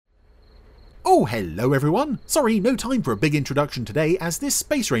Oh, hello everyone! Sorry, no time for a big introduction today, as this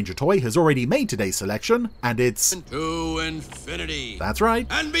Space Ranger toy has already made today's selection, and it's... To infinity! That's right.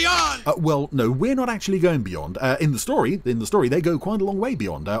 And beyond! Well, no, we're not actually going beyond. In the story, they go quite a long way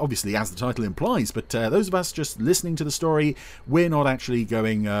beyond, obviously, as the title implies, but those of us just listening to the story, we're not actually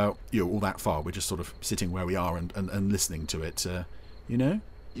going, all that far. We're just sort of sitting where we are and listening to it, you know?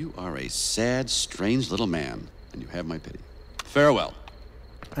 You are a sad, strange little man, and you have my pity. Farewell.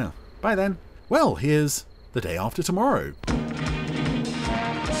 Oh, bye then. Well, here's The Day After Tomorrow.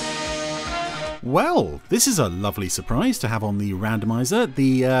 Well, this is a lovely surprise to have on the randomizer.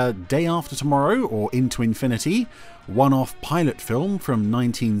 The Day After Tomorrow, or Into Infinity, one-off pilot film from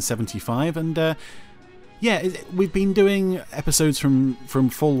 1975. And we've been doing episodes from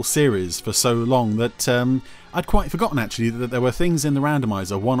full series for so long that I'd quite forgotten actually that there were things in the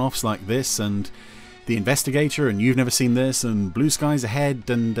randomizer, one-offs like this, and The Investigator, and You've Never Seen This, and Blue Skies Ahead,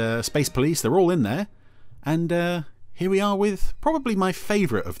 and Space Police. They're all in there. And here we are with probably my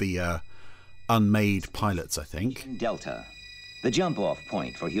favourite of the unmade pilots, I think. Delta, the jump-off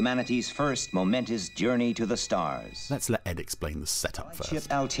point for humanity's first momentous journey to the stars. Let's let Ed explain the setup first. Ship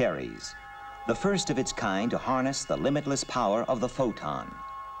Altares, the first of its kind to harness the limitless power of the photon.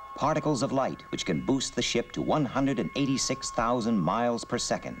 Particles of light which can boost the ship to 186,000 miles per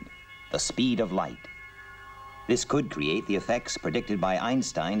second, the speed of light. This could create the effects predicted by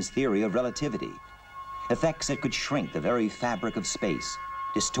Einstein's theory of relativity. Effects that could shrink the very fabric of space,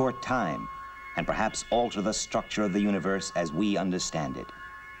 distort time, and perhaps alter the structure of the universe as we understand it.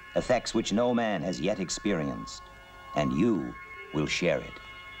 Effects which no man has yet experienced, and you will share it.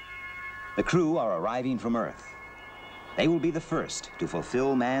 The crew are arriving from Earth. They will be the first to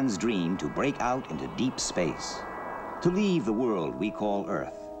fulfill man's dream to break out into deep space, to leave the world we call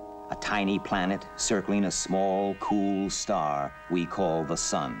Earth, a tiny planet circling a small, cool star we call the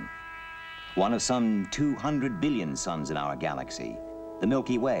Sun. One of some 200 billion suns in our galaxy, the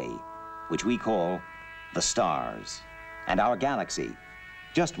Milky Way, which we call the stars. And our galaxy,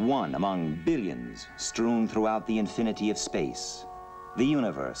 just one among billions strewn throughout the infinity of space, the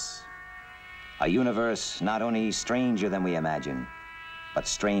universe. A universe not only stranger than we imagine, but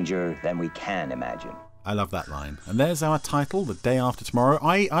stranger than we can imagine. I love that line. And there's our title, The Day After Tomorrow.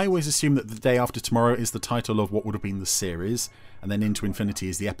 I always assume that The Day After Tomorrow is the title of what would have been the series, and then Into Infinity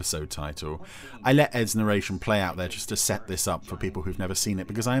is the episode title. I let Ed's narration play out there just to set this up for people who've never seen it,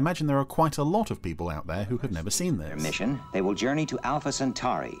 because I imagine there are quite a lot of people out there who have never seen this. Their mission, they will journey to Alpha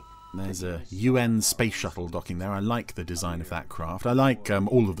Centauri. There's a UN space shuttle docking there. I like the design of that craft. I like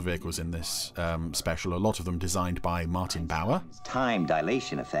all of the vehicles in this special, a lot of them designed by Martin Bauer. Time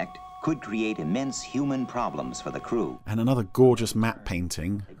dilation effect could create immense human problems for the crew. And another gorgeous matte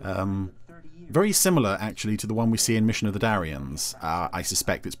painting. Very similar, actually, to the one we see in Mission of the Darians. I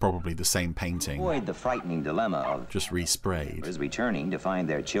suspect it's probably the same painting. Avoid the frightening dilemma of just resprayed. Returning to find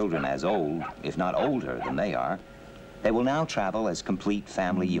their children as old, if not older, than they are. They will now travel as complete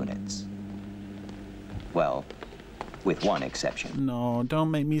family units. Well, with one exception. No,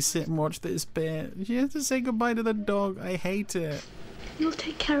 don't make me sit and watch this bit. She has to say goodbye to the dog. I hate it. You'll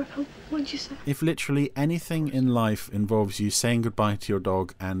take care of her, won't you, sir? If literally anything in life involves you saying goodbye to your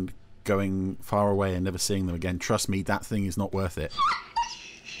dog and going far away and never seeing them again, trust me, that thing is not worth it.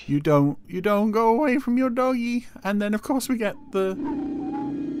 You don't go away from your doggy. And then, of course, we get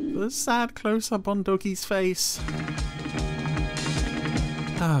the sad close-up on Doggie's face.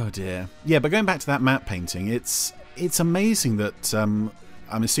 Oh dear. Yeah, but going back to that matte painting, it's amazing that I'm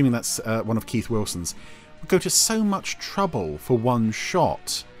assuming that's one of Keith Wilson's. Would go to so much trouble for one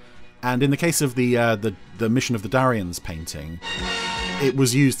shot, and in the case of the Mission of the Darians painting, it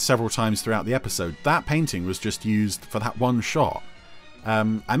was used several times throughout the episode. That painting was just used for that one shot. I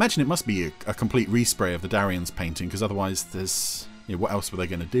imagine it must be a complete respray of the Darians painting, because otherwise there's what else were they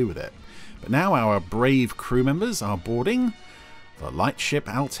going to do with it? But now our brave crew members are boarding the lightship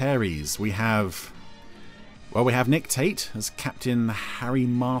Altares. We have Nick Tate as Captain Harry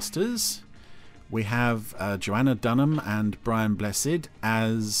Masters. We have Joanna Dunham and Brian Blessed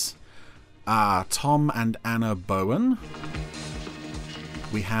as Tom and Anna Bowen.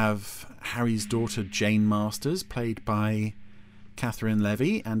 We have Harry's daughter Jane Masters, played by Catherine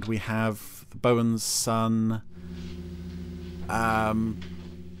Levy, and we have the Bowen's son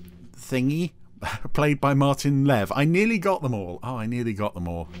Thingy, played by Martin Lev. I nearly got them all. Oh, I nearly got them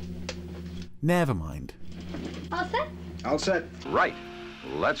all. Never mind. All set? All set. Right.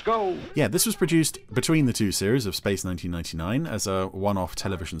 Let's go. Yeah, this was produced between the two series of Space 1999 as a one-off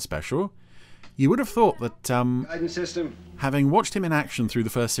television special. You would have thought that, Guidance system. having watched him in action through the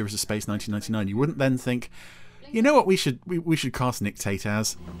first series of Space 1999, you wouldn't then think, You know what we should cast Nick Tate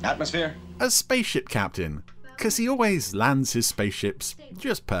as? Atmosphere. A spaceship captain. Because he always lands his spaceships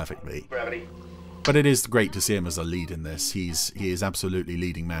just perfectly. Gravity. But it is great to see him as a lead in this. He is absolutely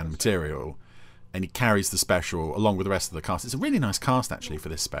leading man material. And he carries the special along with the rest of the cast. It's a really nice cast, actually, for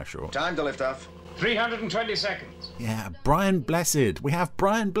this special. Time to lift off. 320 seconds. Yeah, Brian Blessed. We have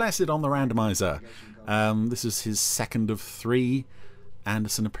Brian Blessed on the randomizer. This is his second of 3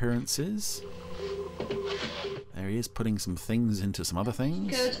 Anderson appearances. There he is, putting some things into some other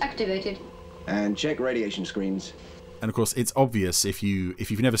things. Codes activated. And check radiation screens. And of course, it's obvious if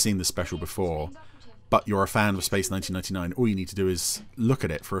you've never seen this special before, but you're a fan of Space 1999, all you need to do is look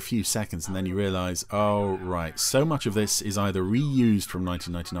at it for a few seconds and then you realise, oh right, so much of this is either reused from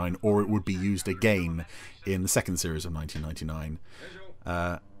 1999 or it would be used again in the second series of 1999.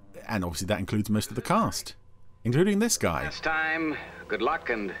 And obviously that includes most of the cast, including this guy. Last time, good luck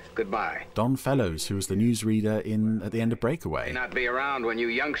and goodbye. Don Fellows, who was the newsreader at the end of Breakaway. May not be around when you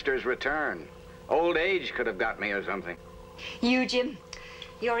youngsters return. Old age could have got me or something. You, Jim,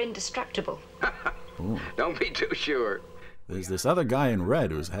 you're indestructible. Don't be too sure. There's this other guy in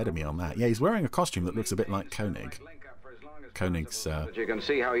red who's ahead of me on that. Yeah, he's wearing a costume that looks a bit like Koenig. Koenig's But you can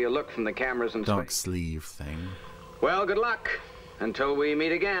see how you look from the cameras and dark sleeve thing. Well, good luck until we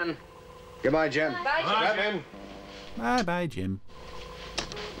meet again. Goodbye, Jim. Bye, Jim. Strap in. Bye, Jim.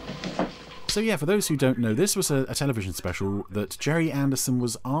 So yeah, for those who don't know, this was a television special that Jerry Anderson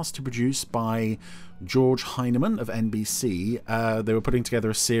was asked to produce by George Heineman of NBC. They were putting together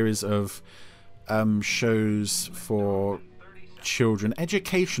a series of shows for children,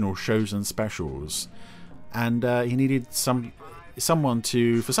 educational shows and specials, and he needed someone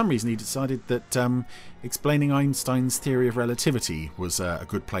to, for some reason he decided that explaining Einstein's theory of relativity was a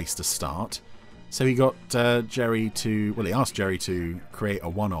good place to start. So he got he asked Jerry to create a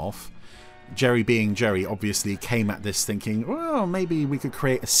one-off. Jerry, being Jerry, obviously came at this thinking, well, maybe we could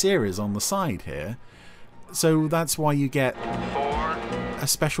create a series on the side here. So that's why you get a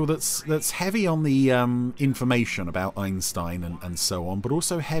special that's heavy on the information about Einstein and so on, but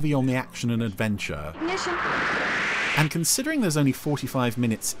also heavy on the action and adventure. Ignition. And considering there's only 45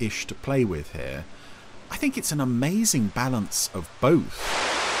 minutes-ish to play with here, I think it's an amazing balance of both.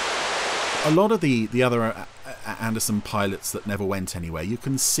 A lot of the other Anderson pilots that never went anywhere, you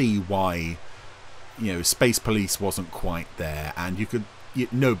can see why, Space Police wasn't quite there, and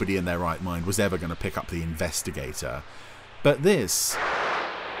nobody in their right mind was ever going to pick up the Investigator. But this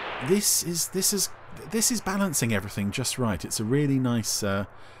is balancing everything just right. It's a really nice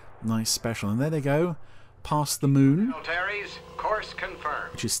special. And there they go, past the moon, Course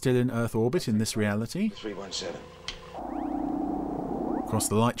confirmed. which is still in Earth orbit in this reality. 317. Of course,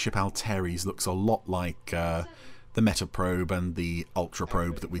 the lightship Altares looks a lot like the Metaprobe and the Ultra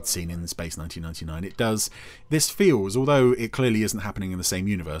Probe that we'd seen in Space 1999. It does. This feels, although it clearly isn't happening in the same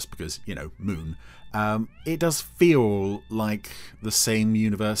universe because, moon, it does feel like the same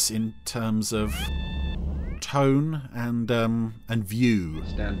universe in terms of tone and view.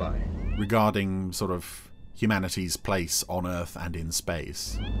 Stand by. Regarding sort of humanity's place on Earth and in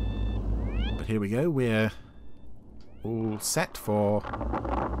space. But here we go. We're all set for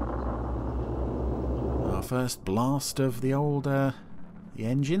our first blast of the old the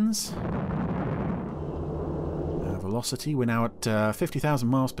engines. Velocity, we're now at 50,000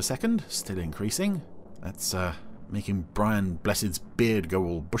 miles per second, still increasing. That's making Brian Blessed's beard go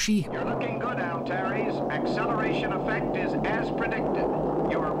all bushy. You're looking good, Altares. Acceleration effect is as predicted.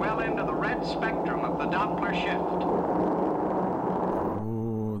 You're well into the red spectrum of the Doppler shift.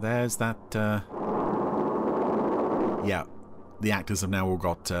 Oh, there's that. Yeah, the actors have now all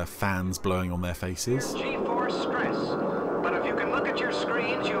got fans blowing on their faces. G-force stress. But if you can look at your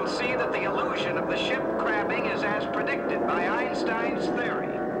screens, you'll see that the illusion of the ship crabbing is as predicted by Einstein's theory.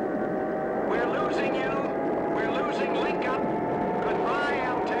 We're losing you. We're losing link up. Goodbye,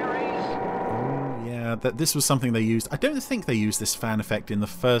 Altares. Oh, yeah, this was something they used. I don't think they used this fan effect in the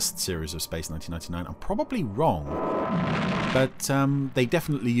first series of Space 1999. I'm probably wrong. But they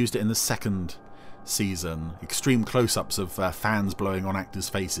definitely used it in the second season. Extreme close-ups of fans blowing on actors'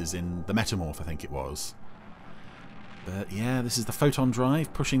 faces in the Metamorph, I think it was. But yeah, this is the photon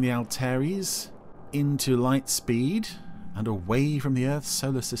drive pushing the Altares into light speed and away from the Earth's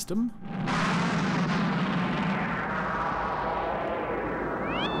solar system.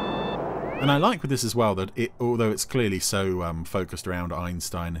 And I like with this as well that although it's clearly so focused around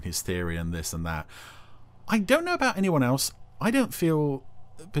Einstein and his theory and this and that, I don't know about anyone else, I don't feel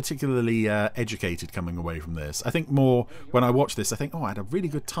particularly educated coming away from this. I think more when I watch this, I think, oh, I had a really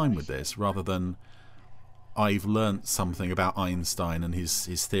good time with this, rather than I've learnt something about Einstein and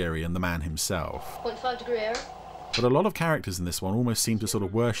his theory and the man himself. 0.5 degree error. But a lot of characters in this one almost seem to sort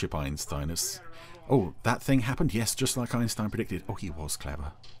of worship Einstein. It's, oh, that thing happened? Yes, just like Einstein predicted. Oh, he was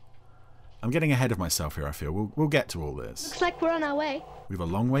clever. I'm getting ahead of myself here, I feel. We'll get to all this. Looks like we're on our way. We've a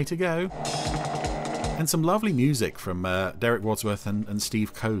long way to go. And some lovely music from Derek Wadsworth and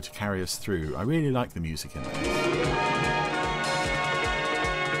Steve Coe to carry us through. I really like the music in it.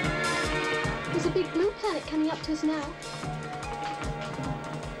 There's a big blue planet coming up to us now.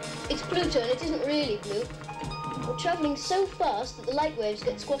 It's Pluto, and it isn't really blue. We're travelling so fast that the light waves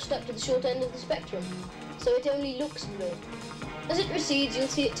get squashed up to the short end of the spectrum, so it only looks blue. As it recedes, you'll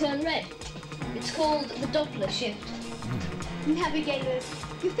see it turn red. It's called the Doppler shift. Navigators,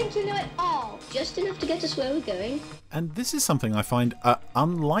 you think you know it all? Just enough to get us where we're going. And this is something I find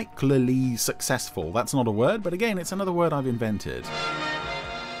unlikely successful. That's not a word, but again, it's another word I've invented.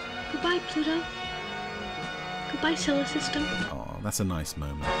 Goodbye, Pluto. Goodbye, solar system. Oh, that's a nice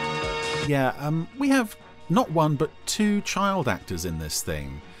moment. Yeah, we have not one, but two child actors in this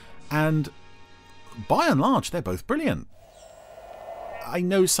thing. And by and large, they're both brilliant. I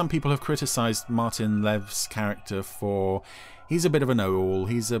know some people have criticised Martin Lev's character for... He's a bit of a know-all,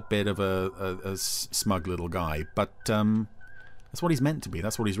 he's a bit of a smug little guy, but that's what he's meant to be,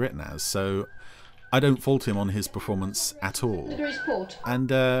 that's what he's written as, so I don't fault him on his performance at all. And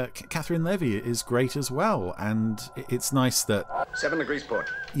Catherine Levy is great as well, and it's nice that 7 degrees port.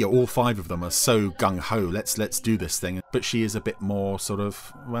 Yeah, all five of them are so gung-ho, let's do this thing, but she is a bit more sort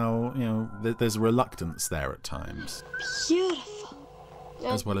of, well, you know, there's reluctance there at times. Beautiful.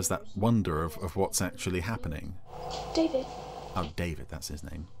 As well as that wonder of what's actually happening. David. Oh, David, that's his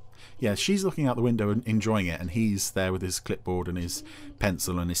name. Yeah, she's looking out the window and enjoying it, and he's there with his clipboard and his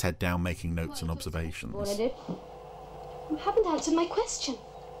pencil and his head down making notes and observations. What I did? You haven't answered my question.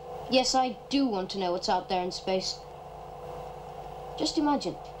 Yes, I do want to know what's out there in space. Just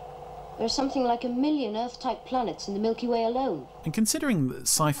imagine. There's something like 1 million Earth-type planets in the Milky Way alone. And considering that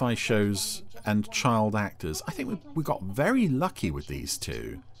sci-fi shows and child actors, I think we got very lucky with these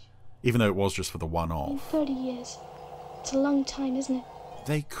two. Even though it was just for the one-off. 30 years. It's a long time, isn't it?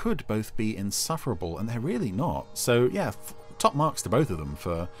 They could both be insufferable, and they're really not. So, yeah, top marks to both of them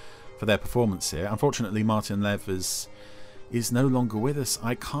for their performance here. Unfortunately, Martin Lev is no longer with us.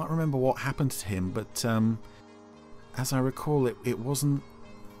 I can't remember what happened to him, but as I recall, it wasn't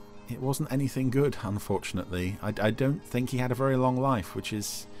anything good, unfortunately. I don't think he had a very long life, which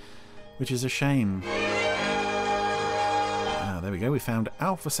is a shame. Ah, there we go. We found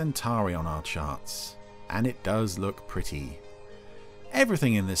Alpha Centauri on our charts. And it does look pretty.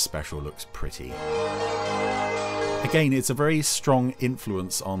 Everything in this special looks pretty. Again, it's a very strong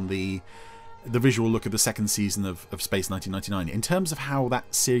influence on the visual look of the second season of Space 1999. In terms of how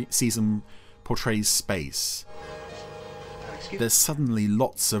that season portrays space, there's suddenly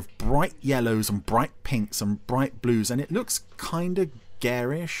lots of bright yellows and bright pinks and bright blues, and it looks kind of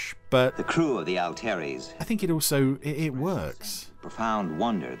garish, but The crew of the Alteres. I think it also it works. Profound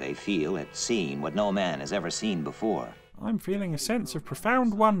wonder they feel at seeing what no man has ever seen before. I'm feeling a sense of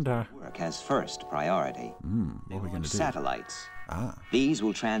profound wonder. Work has first priority. What are we going to do? Satellites. Ah. These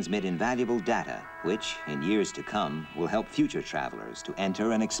will transmit invaluable data, which, in years to come, will help future travelers to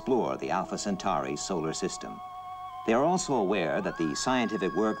enter and explore the Alpha Centauri solar system. They are also aware that the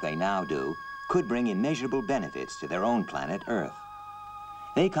scientific work they now do could bring immeasurable benefits to their own planet, Earth.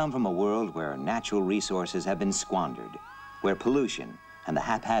 They come from a world where natural resources have been squandered, where pollution and the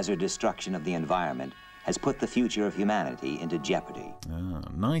haphazard destruction of the environment has put the future of humanity into jeopardy.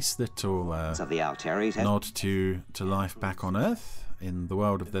 Nice little of the Alteres nod to life back on Earth in the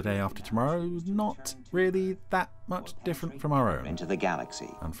world of the day after tomorrow. Not really that much different from our own. Into the galaxy.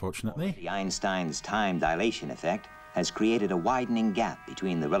 Unfortunately. The Einstein's time dilation effect has created a widening gap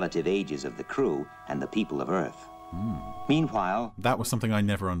between the relative ages of the crew and the people of Earth. Meanwhile, that was something I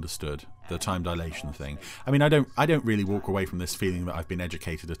never understood, the time dilation thing. I mean, I don't really walk away from this feeling that I've been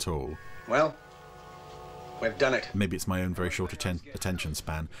educated at all. Well, we've done it. Maybe it's my own very short attention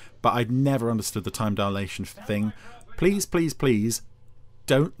span, but I've never understood the time dilation thing. Please, please, please,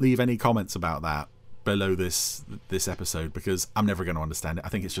 don't leave any comments about that below this episode, because I'm never going to understand it. I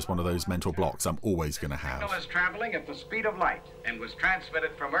think it's just one of those mental blocks I'm always going to have. The signal is traveling at the speed of light and was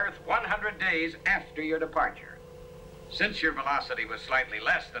transmitted from Earth 100 days after your departure. Since your velocity was slightly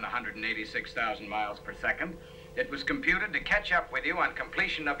less than 186,000 miles per second, it was computed to catch up with you on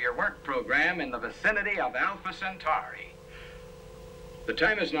completion of your work program in the vicinity of Alpha Centauri. The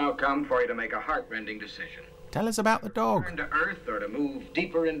time has now come for you to make a heart-rending decision. Tell us about the dog. Return to Earth or to move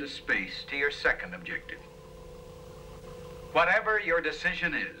deeper into space to your second objective. Whatever your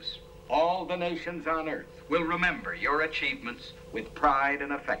decision is, all the nations on Earth will remember your achievements with pride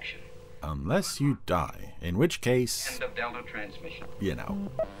and affection. Unless you die, in which case, End of Delta transmission. you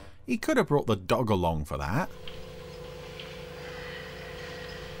know, he could have brought the dog along for that.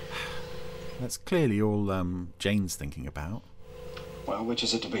 That's clearly all Jane's thinking about. Well, which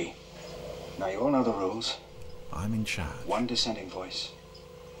is it to be? Now, you all know the rules. I'm in charge. One dissenting voice.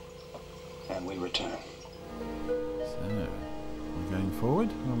 And we return. So, we're going forward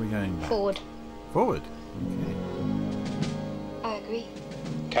or are we going back? Forward. Forward. Okay. I agree.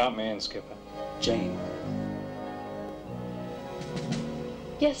 Count me in, Skipper. Jane.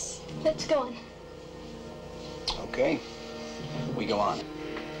 Yes, let's go on. Okay. We go on.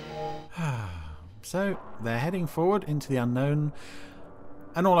 So, they're heading forward into the unknown,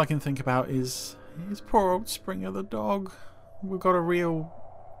 and all I can think about is poor old Springer the dog. We've got a real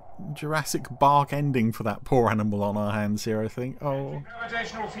Jurassic Bark ending for that poor animal on our hands here, I think. Oh.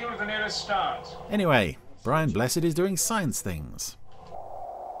 Gravitational field of the nearest stars. Anyway, Brian Blessed is doing science things.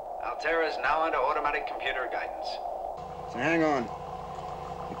 Altera is now under automatic computer guidance. So hang on.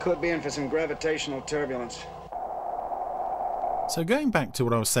 We could be in for some gravitational turbulence. So going back to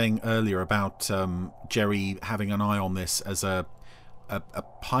what I was saying earlier about Jerry having an eye on this as a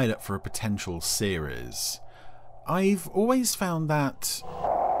pilot for a potential series, I've always found that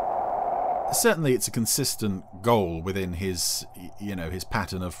certainly it's a consistent goal within his, you know, his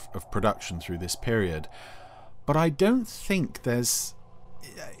pattern of production through this period. But I don't think there's...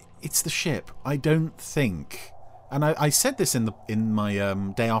 It's the ship. I don't think... And I said this in my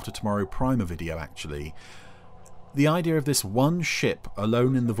Day After Tomorrow primer video, actually. The idea of this one ship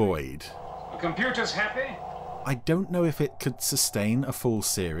alone in the void... The computer's happy? I don't know if it could sustain a full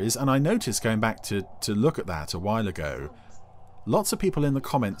series, and I noticed going back to look at that a while ago, lots of people in the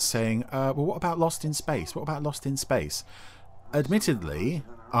comments saying, well, what about Lost in Space? What about Lost in Space? Admittedly,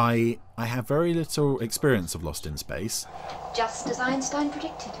 I have very little experience of Lost in Space. Just as Einstein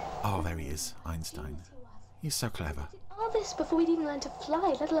predicted. Oh, there he is, Einstein. He's so clever. All this before we'd even learn to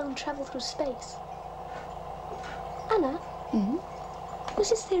fly, let alone travel through space. Anna? Was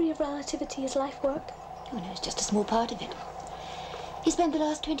his theory of relativity his life work? Oh, no, it's just a small part of it. He spent the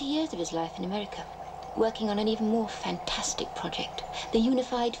last 20 years of his life in America, working on an even more fantastic project, the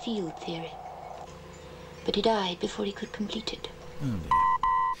unified field theory. But he died before he could complete it. Oh dear.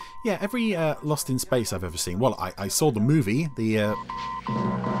 Yeah, every Lost in Space I've ever seen, well, I saw the movie, the,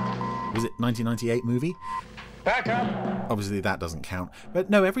 was it 1998 movie? Back up! Obviously that doesn't count.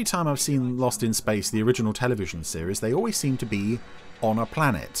 But no, every time I've seen Lost in Space, the original television series, they always seem to be on a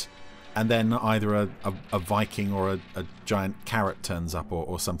planet. And then either a Viking or a giant carrot turns up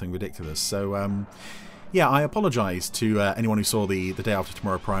or something ridiculous. So, yeah, I apologise to anyone who saw the Day After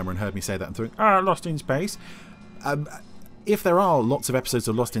Tomorrow primer and heard me say that and thought, Lost in Space. If there are lots of episodes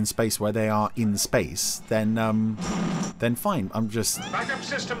of Lost in Space where they are in space, then fine. I'm just... Backup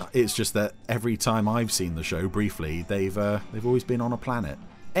system. It's just that every time I've seen the show briefly, they've always been on a planet.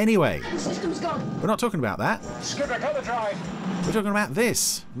 Anyway, The system's gone. we're not talking about that. Skipper, cut the drive. We're talking about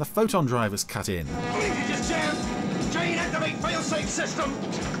this. The photon drive is cut in. You just jammed! Jane, activate failsafe system!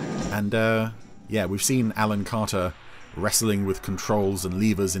 And, yeah, we've seen Alan Carter wrestling with controls and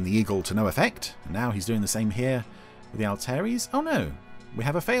levers in the Eagle to no effect. And now he's doing the same here with the Altaires. Oh no, we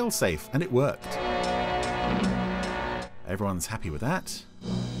have a failsafe, and it worked. Everyone's happy with that.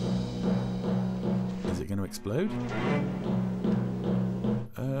 Is it going to explode?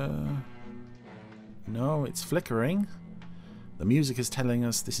 No, it's flickering. The music is telling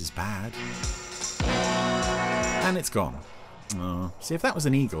us this is bad. And it's gone. Oh, see, if that was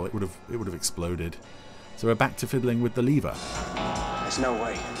an Eagle, it would have exploded. So we're back to fiddling with the lever. There's no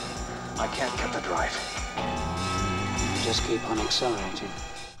way. I can't cut the drive. Just keep on accelerating.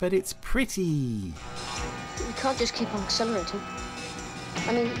 But it's pretty. We can't just keep on accelerating.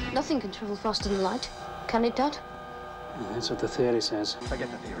 I mean, nothing can travel faster than light. Can it, Dad? That's what the theory says.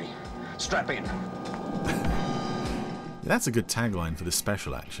 Forget the theory. Strap in. That's a good tagline for this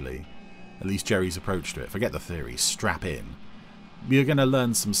special, actually. At least Jerry's approach to it. Forget the theory. Strap in. You're going to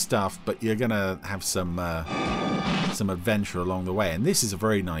learn some stuff, but you're going to have some adventure along the way. And this is a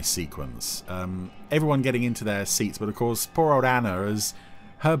very nice sequence. Everyone getting into their seats, but of course, poor old Anna, as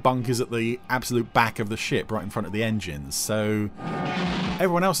her bunk is at the absolute back of the ship, right in front of the engines. So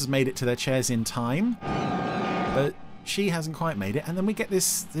everyone else has made it to their chairs in time, but she hasn't quite made it. And then we get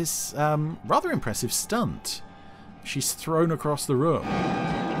this rather impressive stunt. She's thrown across the room.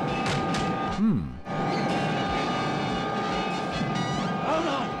 And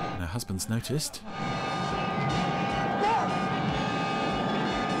her husband's noticed.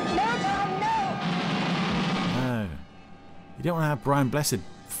 No. You don't want to have Brian Blessed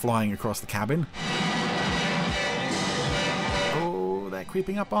flying across the cabin. Oh, they're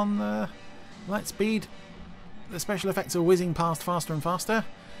creeping up on the light speed. The special effects are whizzing past faster and faster.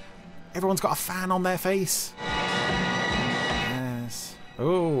 Everyone's got a fan on their face. Yes.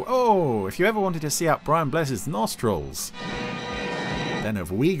 Oh, if you ever wanted to see up Brian Bless's nostrils, then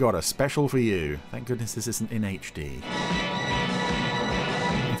have we got a special for you. Thank goodness this isn't in HD.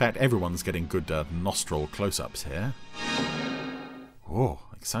 In fact, everyone's getting good nostril close-ups here. Oh,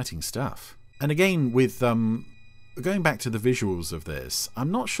 exciting stuff. And again, with going back to the visuals of this, I'm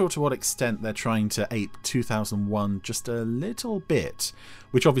not sure to what extent they're trying to ape 2001 just a little bit,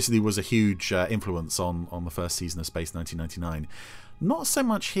 which obviously was a huge influence on the first season of Space 1999. Not so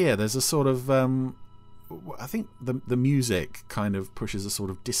much here. There's a sort of... I think the music kind of pushes a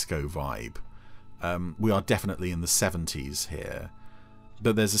sort of disco vibe. We are definitely in the 70s here.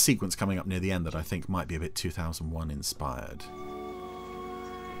 But there's a sequence coming up near the end that I think might be a bit 2001 inspired.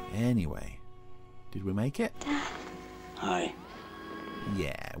 Anyway, did we make it? Hi.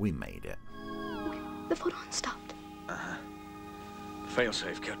 Yeah, we made it. The photon stopped.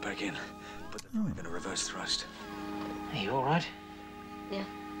 Failsafe, cut back in. Put the drive in a reverse thrust. Are you all right? Yeah.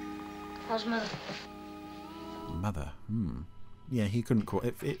 How's Mother? Mother, Yeah, he couldn't call...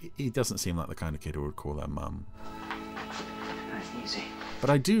 He doesn't seem like the kind of kid who would call her mum. Nice and easy. But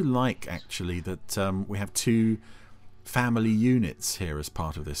I do like, actually, that we have two family units here as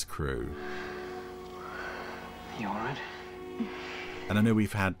part of this crew. You all right? And I know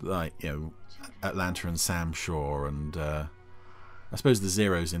we've had, like, you know, Atlanta and Sam Shaw and I suppose the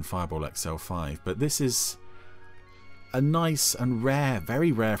Zeros in Fireball XL5, but this is a nice and rare,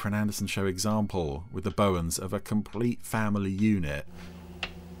 very rare for an Anderson show example with the Bowens of a complete family unit,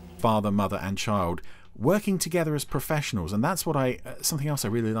 father, mother and child, working together as professionals. And that's what something else I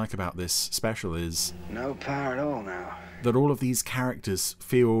really like about this special is... No power at all now. That all of these characters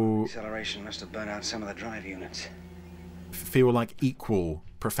feel... Acceleration must have burnt out some of the drive units. Feel like equal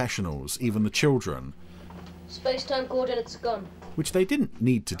professionals, even the children. Space-time coordinates are gone. Which they didn't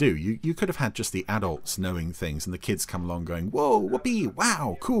need to do. You could have had just the adults knowing things and the kids come along going, whoa, whoopee,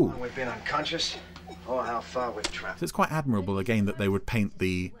 wow, cool. How long we've been unconscious, or how far we've traveled. So it's quite admirable, again, that they would paint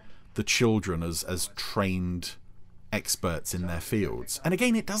the children as trained experts in their fields. And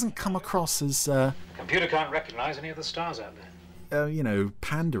again, it doesn't come across as... The computer can't recognize any of the stars out there. You know,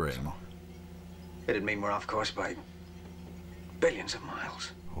 pandering. It'd mean we're off course by billions of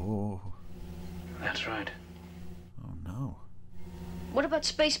miles. Oh. That's right. Oh, no. What about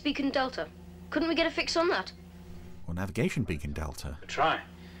Space Beacon Delta? Couldn't we get a fix on that? Or Navigation Beacon Delta. We'll try.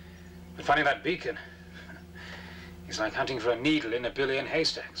 But finding that beacon... It's like hunting for a needle in a billion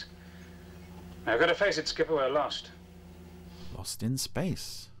haystacks. Now, I've got to face it, Skipper, we're lost. Lost in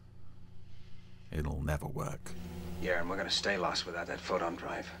space. It'll never work. Yeah, and we're going to stay lost without that photon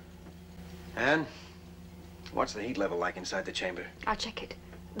drive. And what's the heat level like inside the chamber? I'll check it.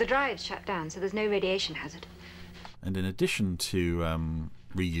 The drive's shut down, so there's no radiation hazard. And in addition to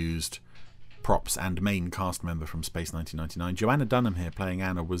reused props and main cast member from Space 1999, Joanna Dunham here playing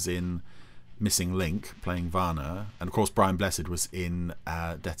Anna was in Missing Link playing Varna, and of course Brian Blessed was in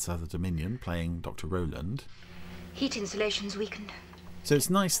Death's Other Dominion playing Dr. Roland. Heat insulation's weakened. So it's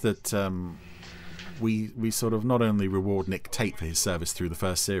nice that we sort of not only reward Nick Tate for his service through the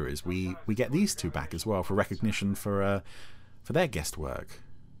first series, we get these two back as well for recognition for their guest work.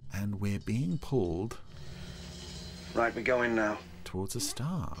 And we're being pulled... Right, we go in now. Towards a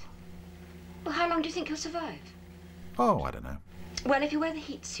star. Well, how long do you think you'll survive? Oh, I don't know. Well, if you wear the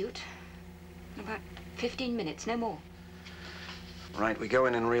heat suit, about 15 minutes, no more. Right, we go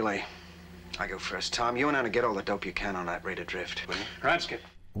in relay. I go first. Tom, you and Anna get all the dope you can on that rate of drift, will you? Right, Skip.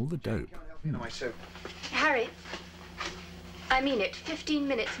 All the dope. You know my suit. Harry, I mean it, 15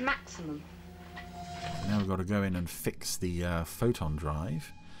 minutes maximum. Now we've got to go in and fix the photon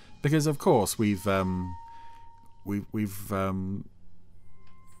drive, because of course we've come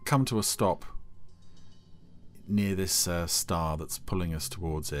to a stop near this star that's pulling us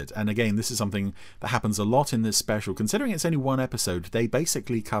towards it. And again, this is something that happens a lot in this special. Considering it's only one episode, they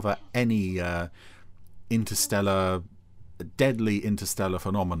basically cover any deadly interstellar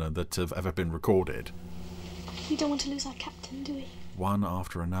phenomena that have ever been recorded. We don't want to lose our captain, do we? One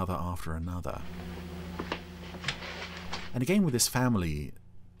after another after another. And again, with this family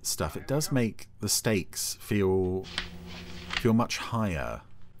stuff, it does make the stakes feel much higher.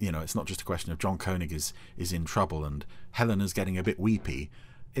 You know, it's not just a question of John Koenig is in trouble and Helena's getting a bit weepy.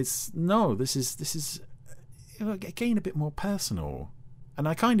 This is again a bit more personal. And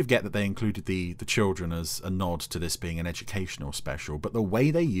I kind of get that they included the children as a nod to this being an educational special, but the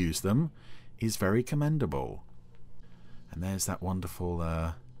way they use them is very commendable. And there's that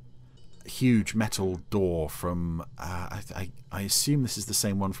wonderful huge metal door from, I assume this is the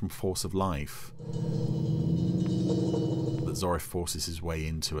same one from Force of Life, that Zorif forces his way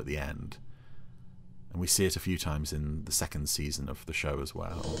into at the end. And we see it a few times in the second season of the show as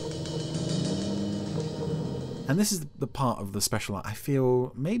well. And this is the part of the special I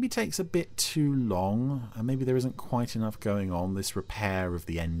feel maybe takes a bit too long, and maybe there isn't quite enough going on, this repair of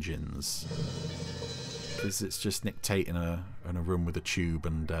the engines. Because it's just Nick Tate in a room with a tube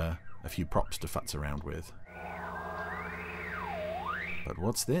and a few props to futz around with. But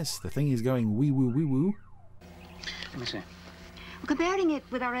what's this? The thing is going wee woo wee woo. Let me see. Well, comparing it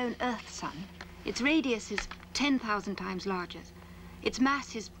with our own Earth sun, its radius is 10,000 times larger. Its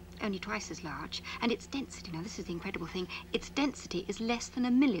mass is only twice as large, and its density, now this is the incredible thing, its density is less than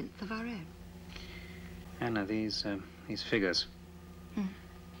 1/1,000,000th of our own. Anna, these figures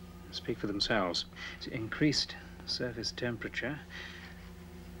speak for themselves. It's increased surface temperature,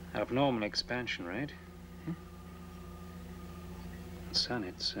 abnormal expansion rate. The sun,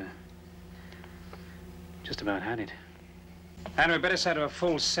 it's just about had it. Anna, we better set a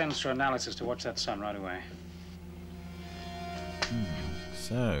full sensor analysis to watch that sun right away.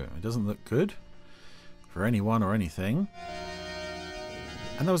 So, it doesn't look good for anyone or anything.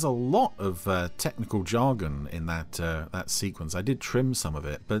 And there was a lot of technical jargon in that sequence. I did trim some of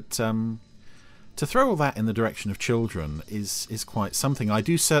it, but to throw all that in the direction of children is quite something. I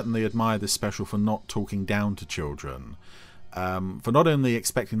do certainly admire this special for not talking down to children, for not only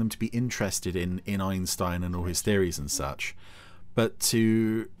expecting them to be interested in Einstein and all his theories and such, but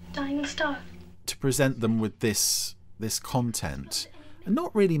to present them with this content and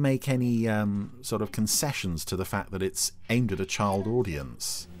not really make any sort of concessions to the fact that it's aimed at a child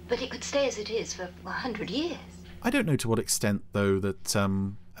audience. But it could stay as it is for 100 years. I don't know to what extent, though, that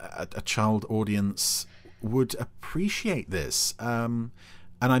a child audience would appreciate this. And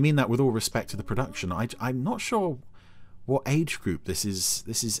I mean that with all respect to the production. I'm not sure what age group this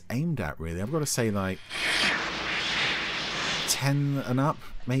is aimed at, really. I've got to say, like, 10 and up,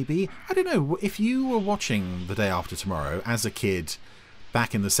 maybe. I don't know. If you were watching The Day After Tomorrow as a kid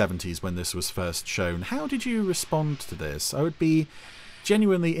back in the 70s when this was first shown, how did you respond to this? I would be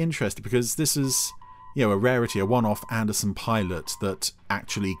genuinely interested, because this is, you know, a rarity, a one-off Anderson pilot that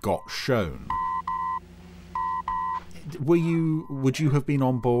actually got shown. Would you have been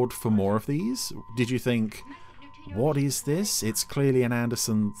on board for more of these? Did you think, what is this? It's clearly an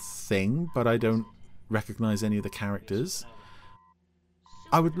Anderson thing, but I don't recognise any of the characters.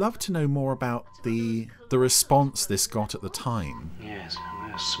 I would love to know more about the response this got at the time. Yes,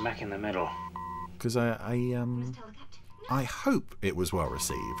 we're smack in the middle. Because I hope it was well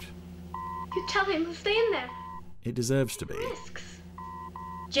received. You tell him to stay in there. It deserves to be. Risks.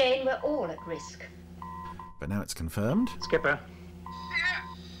 Jane, we're all at risk. But now it's confirmed. Skipper.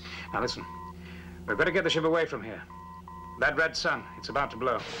 Now listen, we've got to get the ship away from here. That red sun, it's about to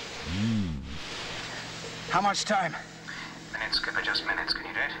blow. How much time? Minutes, Skipper, just minutes. Can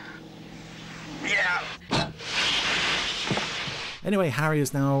you do it? Yeah. Anyway, Harry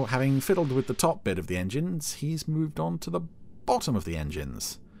is now, having fiddled with the top bit of the engines, he's moved on to the bottom of the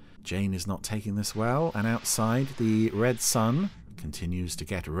engines. Jane is not taking this well, and outside, the red sun continues to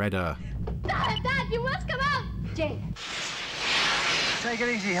get redder. Dad, you must come out! Jane. Take it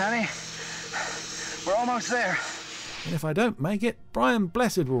easy, honey. We're almost there. And if I don't make it, Brian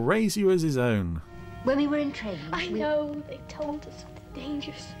Blessed will raise you as his own. When we were in training... I know, they told us of the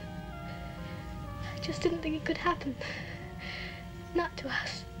dangers. I just didn't think it could happen. Not to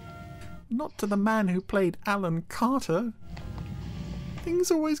us. Not to the man who played Alan Carter.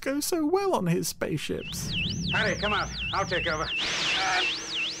 Things always go so well on his spaceships. Harry, come out. I'll take over.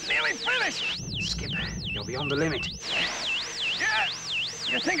 Nearly finished! Skipper, you're beyond the limit. Yeah!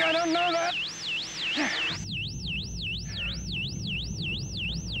 You think I don't know that?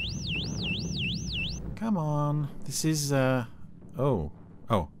 Come on. This is, Oh,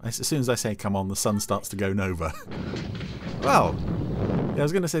 as soon as I say come on, the sun starts to go nova. Well, yeah, I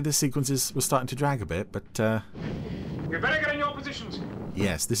was going to say this sequence was starting to drag a bit, but, You better get in your positions.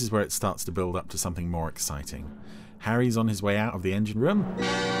 Yes, this is where it starts to build up to something more exciting. Harry's on his way out of the engine room.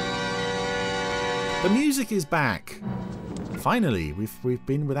 The music is back. Finally, we've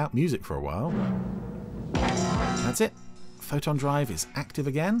been without music for a while. That's it. Photon drive is active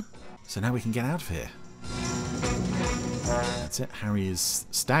again, so now we can get out of here. That's it. Harry is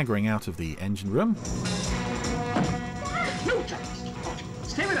staggering out of the engine room. No, Jack.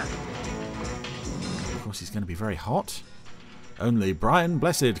 Stay with us. Of course, he's going to be very hot. Only Brian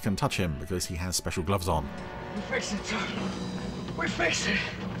Blessed can touch him because he has special gloves on. We fixed it, Tom. We fixed it.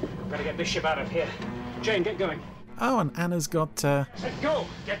 Better get this ship out of here. Jane, get going. Oh, and Anna's got Said go!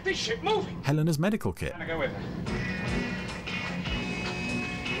 Get this ship moving! Helena's medical kit. I'm gonna go with her.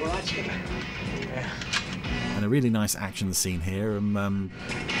 You all right, Skipper? Yeah. And a really nice action scene here.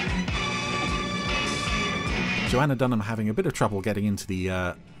 Joanna Dunham having a bit of trouble getting into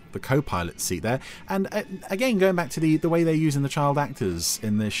the co-pilot seat there. And again, going back to the way they're using the child actors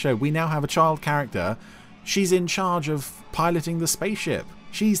in this show, we now have a child character. She's in charge of piloting the spaceship.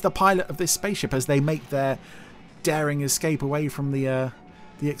 She's the pilot of this spaceship as they make their daring escape away from the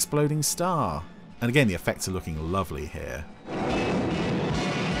exploding star. And again, the effects are looking lovely here.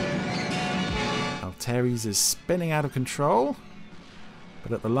 Alteres is spinning out of control,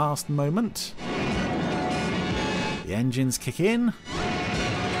 but at the last moment, the engines kick in,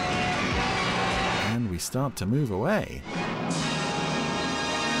 and we start to move away.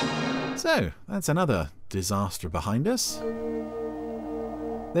 So, that's another disaster behind us.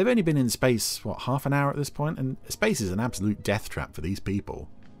 They've only been in space, what, half an hour at this point? And space is an absolute death trap for these people.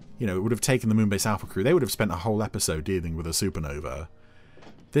 You know, it would have taken the Moonbase Alpha crew. They would have spent a whole episode dealing with a supernova.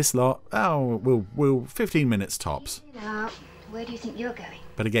 This lot, oh, we'll 15 minutes tops. Now, where do you think you're going?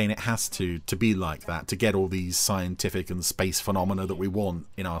 But again, it has to be like that to get all these scientific and space phenomena that we want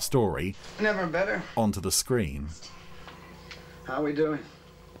in our story Never better. onto the screen. How are we doing?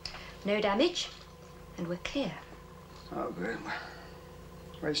 No damage, and we're clear. Oh, good.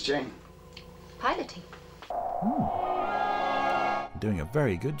 Where's Jane? Piloting. Doing a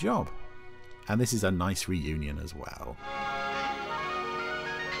very good job. And this is a nice reunion as well.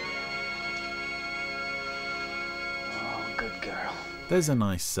 Oh, good girl. There's a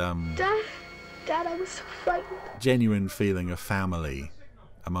nice Dad, I was so frightened. genuine feeling of family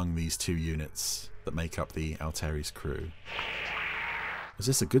among these two units that make up the Alteres crew. Is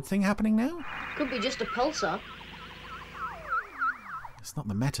this a good thing happening now? Could be just a pulsar. It's not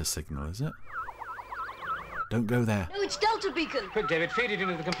the meta signal, is it? Don't go there. No, it's Delta Beacon. Quick, David, feed it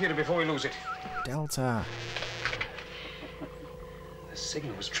into the computer before we lose it. Delta. The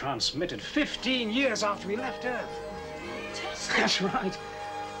signal was transmitted 15 years after we left Earth. That's right.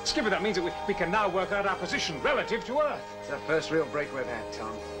 Skipper, that means that we can now work out our position relative to Earth. It's our first real break with that,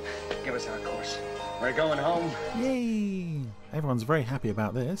 Tom. Give us our course. We're going home. Yay! Everyone's very happy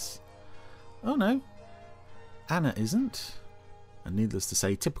about this. Oh no. Anna isn't. And needless to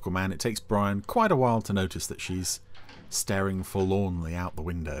say, typical man, it takes Brian quite a while to notice that she's staring forlornly out the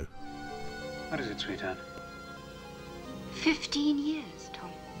window. What is it, sweetheart? 15 years,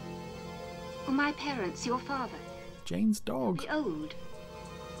 Tom. Well, my parents, your father, Jane's dog. be old.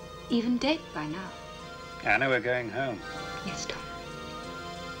 Even dead by now. Anna, we're going home. Yes, Tom.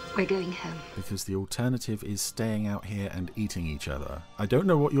 We're going home. Because the alternative is staying out here and eating each other. I don't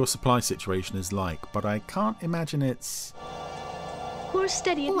know what your supply situation is like, but I can't imagine it's... Course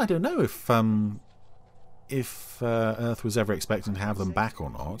steady. Well, I don't know if Earth was ever expecting to have them back or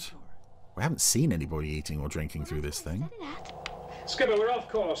not. We haven't seen anybody eating or drinking through this thing. Skipper, we're off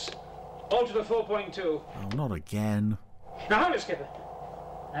course. Alter to 4.2. Oh, not again. Now, hold it, Skipper.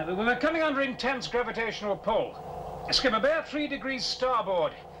 We're coming under intense gravitational pull. Skipper, bear 3 degrees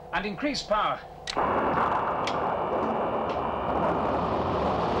starboard and increase power.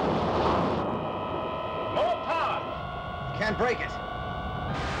 More power! Can't break it.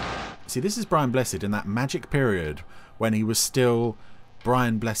 See, this is Brian Blessed in that magic period when he was still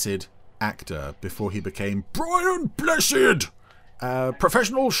Brian Blessed actor before he became Brian Blessed,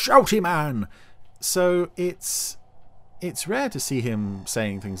 professional shouty man. So it's rare to see him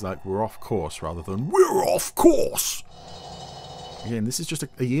saying things like "we're off course" rather than "we're off course." Again, this is just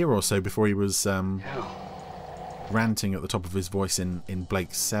a year or so before he was ranting at the top of his voice in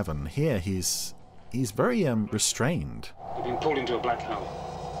Blake 7. Here he's very restrained. We've been pulled into a black hole.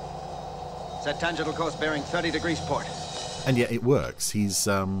 Set tangential course bearing 30 degrees port. And yet it works. He's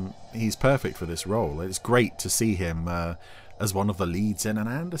perfect for this role. It's great to see him as one of the leads in an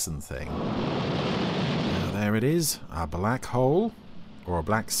Anderson thing. Now, there it is, a black hole or a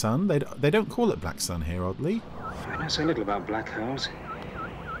black sun. They don't call it black sun here, oddly. I know so little about black holes,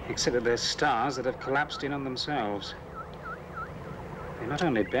 except that they're stars that have collapsed in on themselves. They not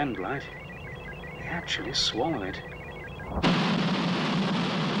only bend light, they actually swallow it.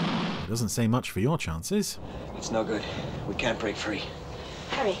 It doesn't say much for your chances. It's no good. We can't break free.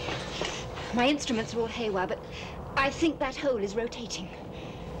 Harry, my instruments are all haywire, but I think that hole is rotating.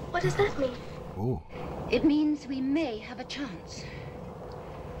 What does that mean? Oh. It means we may have a chance.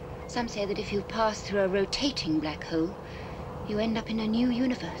 Some say that if you pass through a rotating black hole, you end up in a new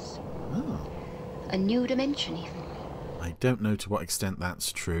universe. Oh. A new dimension, even. I don't know to what extent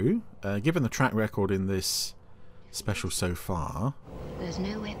that's true. Given the track record in this special so far... There's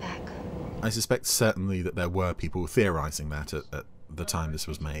no way back. I suspect certainly that there were people theorising that at the time this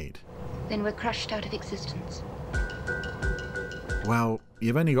was made. Then we're crushed out of existence. Well,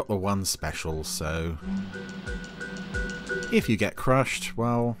 you've only got the one special, so if you get crushed,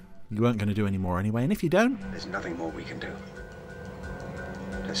 well, you weren't going to do any more anyway, and if you don't... There's nothing more we can do.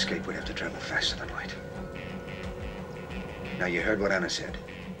 To escape, we'd have to travel faster than light. Now, you heard what Anna said.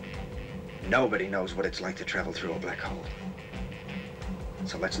 Nobody knows what it's like to travel through a black hole.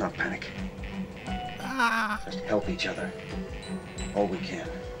 So let's not panic. Just help each other. All we can.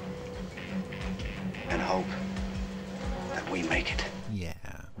 And hope that we make it. Yeah.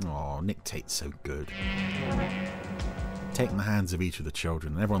 Oh, Nick Tate's so good. Taking the hands of each of the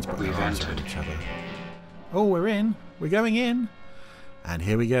children, and everyone's putting their arms around each other. Oh, we're in. We're going in. And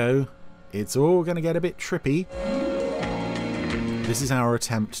here we go. It's all going to get a bit trippy. This is our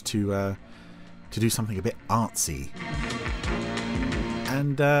attempt to do something a bit artsy.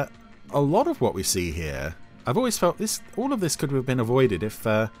 And a lot of what we see here, I've always felt all of this could have been avoided if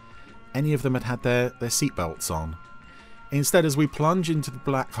any of them had had their seatbelts on. Instead, as we plunge into the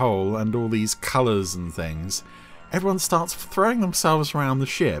black hole and all these colours and things, everyone starts throwing themselves around the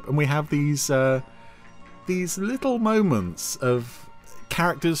ship, and we have these little moments of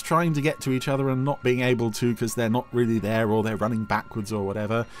characters trying to get to each other and not being able to because they're not really there, or they're running backwards or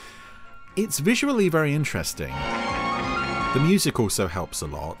whatever. It's visually very interesting. The music also helps a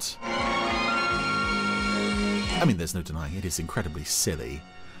lot. I mean, there's no denying it is incredibly silly,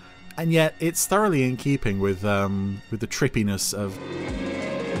 and yet it's thoroughly in keeping with the trippiness of,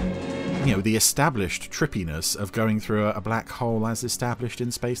 you know, the established trippiness of going through a black hole as established in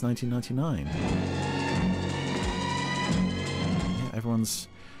Space 1999. Everyone's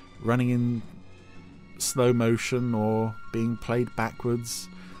running in slow motion or being played backwards,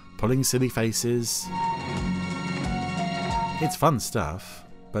 pulling silly faces. It's fun stuff,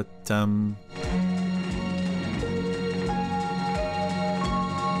 but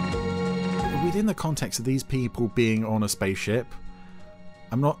within the context of these people being on a spaceship,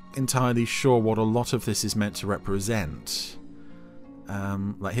 I'm not entirely sure what a lot of this is meant to represent.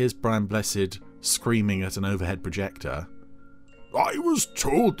 Like, here's Brian Blessed screaming at an overhead projector. I was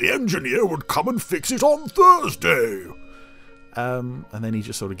told the engineer would come and fix it on Thursday. And then he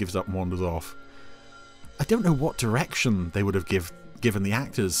just sort of gives up and wanders off. I don't know what direction they would have given the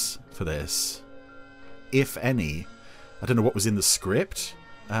actors for this, if any. I don't know what was in the script.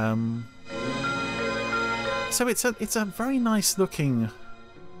 So it's a very nice looking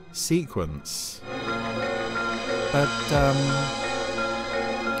sequence, but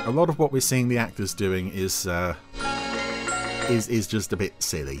a lot of what we're seeing the actors doing is just a bit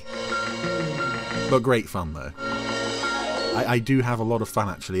silly, but great fun though. I do have a lot of fun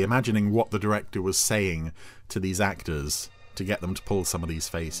actually imagining what the director was saying to these actors to get them to pull some of these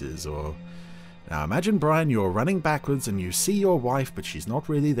faces. Or, now imagine, Brian, you're running backwards and you see your wife, but she's not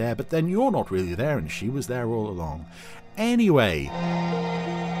really there, but then you're not really there and she was there all along. Anyway,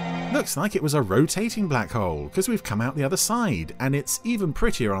 looks like it was a rotating black hole, because we've come out the other side, and it's even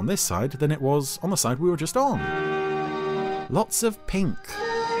prettier on this side than it was on the side we were just on. Lots of pink.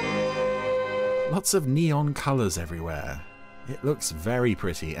 Lots of neon colours everywhere. It looks very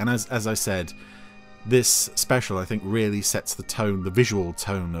pretty, and as I said, this special I think really sets the tone, the visual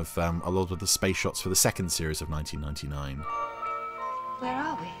tone of a lot of the space shots for the second series of 1999. Where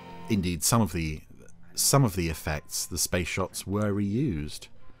are we? Indeed, some of the effects, the space shots, were reused.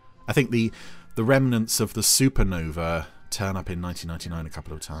 I think the remnants of the supernova turn up in 1999 a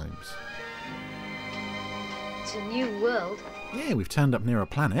couple of times. It's a new world. Yeah, we've turned up near a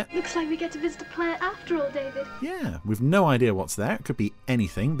planet. Looks like we get to visit a planet after all, David. Yeah, we've no idea what's there. It could be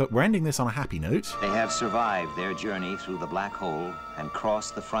anything, but we're ending this on a happy note. They have survived their journey through the black hole and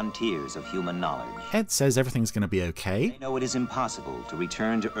crossed the frontiers of human knowledge. Ed says everything's going to be okay. They know it is impossible to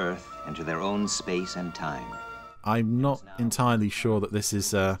return to Earth and to their own space and time. I'm not entirely sure that this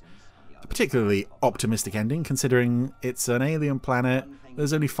is a particularly optimistic ending, considering it's an alien planet.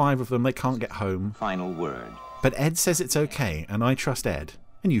 There's only 5 of them. They can't get home. Final word. But Ed says it's okay, and I trust Ed.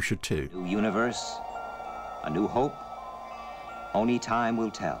 And you should too. New universe, a new hope. Only time will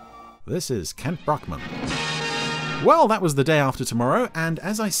tell. This is Kent Brockman. Well, that was The Day After Tomorrow, and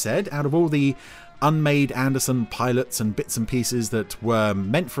as I said, out of all the unmade Anderson pilots and bits and pieces that were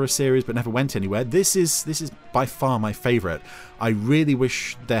meant for a series but never went anywhere, this is by far my favourite. I really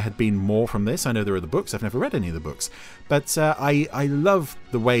wish there had been more from this. I know there are the books, I've never read any of the books, but I love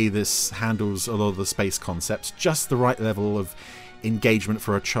the way this handles a lot of the space concepts, just the right level of engagement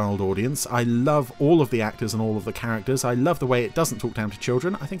for a child audience. I love all of the actors and all of the characters. I love the way it doesn't talk down to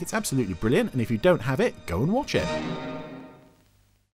children. I think it's absolutely brilliant, and if you don't have it, go and watch it.